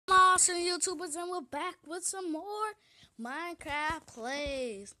Austin YouTubers, and we're back with some more Minecraft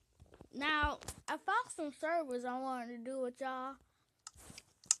plays. Now, I found some servers I wanted to do with y'all,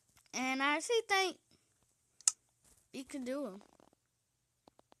 and I actually think you can do them.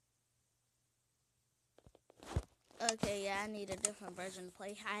 Okay, yeah, I need a different version to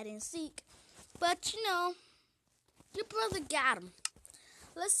play hide and seek, but you know, your brother got him.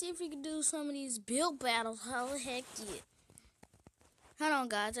 Let's see if we can do some of these build battles. How the heck yeah. Hold on,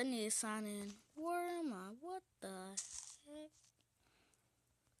 guys. I need to sign in. Where am I? What the heck?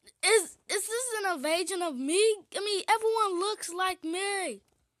 Is this an invasion of me? I mean, everyone looks like me.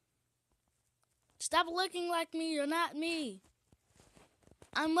 Stop looking like me. You're not me.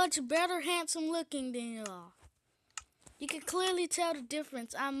 I'm much better handsome looking than you are. You can clearly tell the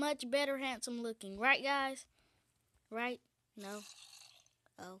difference. I'm much better handsome looking. Right, guys? Right? No?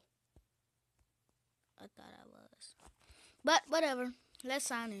 Oh. I thought I was. But whatever. Let's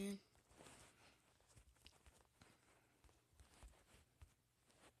sign in.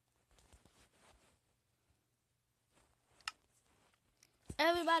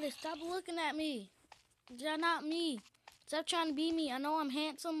 Everybody, stop looking at me. You're not me. Stop trying to be me. I know I'm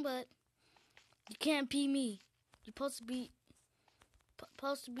handsome, but you can't be me. You're supposed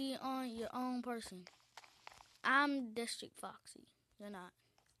to be on your own person. I'm District Foxy. You're not.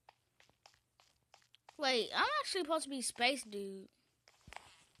 Wait, I'm actually supposed to be Space Dude.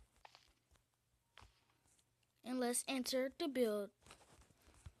 And let's enter the build.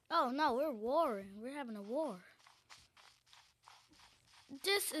 Oh no, we're warring. We're having a war.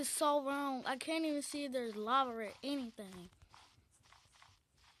 This is so wrong. I can't even see if there's lava or anything.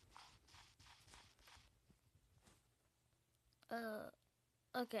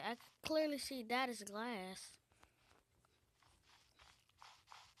 Okay, I can clearly see that is glass.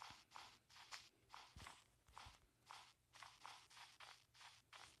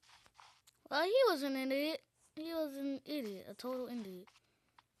 Well, he was an idiot. He was an idiot, a total idiot.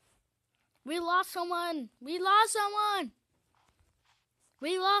 We lost someone. We lost someone.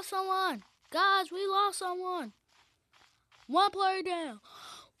 We lost someone. Guys, we lost someone. One player down.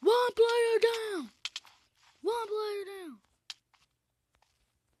 One player down. One player down.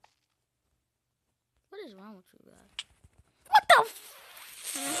 What is wrong with you guys? What the f...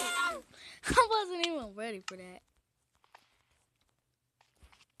 I wasn't even ready for that.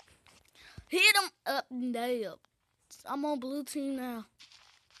 Hit him up and down. I'm on blue team now.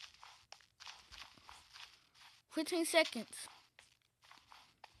 15 seconds.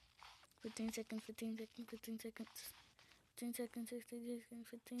 15 seconds, 15 seconds, 15 seconds. 15 seconds, 15 seconds,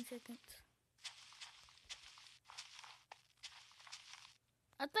 15 seconds.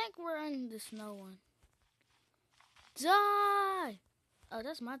 I think we're in the snow one. Die! Oh,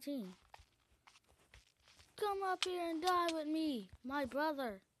 that's my team. Come up here and die with me, my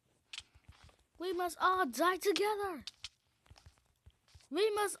brother. We must all die together.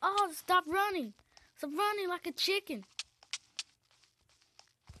 We must all stop running. Stop running like a chicken.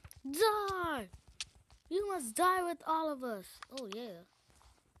 Die! You must die with all of us. Oh, yeah.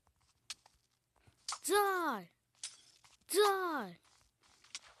 Die! Die!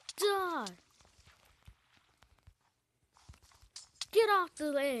 Die! Get off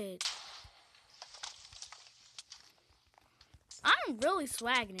the ledge. I'm really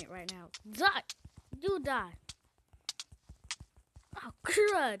swagging it right now. Die! You die. Oh,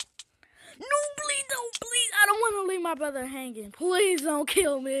 crud. No, please don't, please. I don't want to leave my brother hanging. Please don't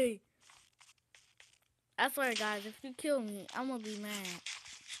kill me. I swear, guys, if you kill me, I'm going to be mad.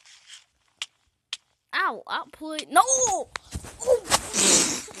 Ow, I'll play. No! Oh.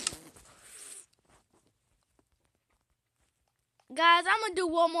 Guys, I'm going to do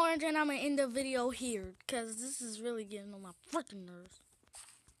one more and then I'm going to end the video here. Because this is really getting on my freaking nerves.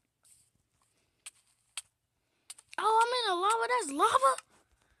 Oh, I'm in a lava. That's lava?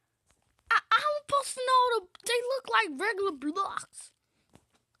 I'm supposed to know they look like regular blocks.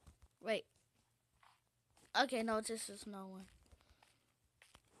 Wait. Okay, no, this is no one.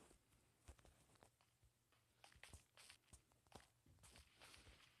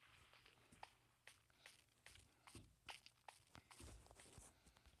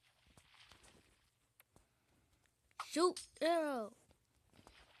 Shoot, arrow.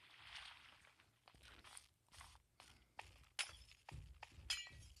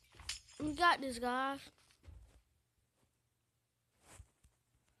 We got this, guys.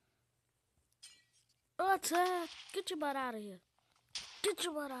 Attack! Get your butt out of here. Get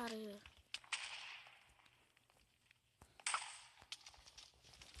your butt out of here.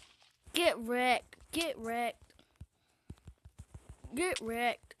 Get wrecked. Get wrecked. Get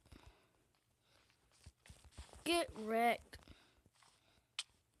wrecked. Get wrecked.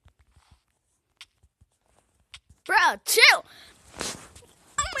 Bro, chill.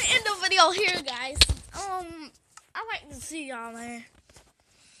 I'm gonna end the video here, guys. I like to see y'all, man.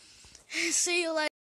 See you later.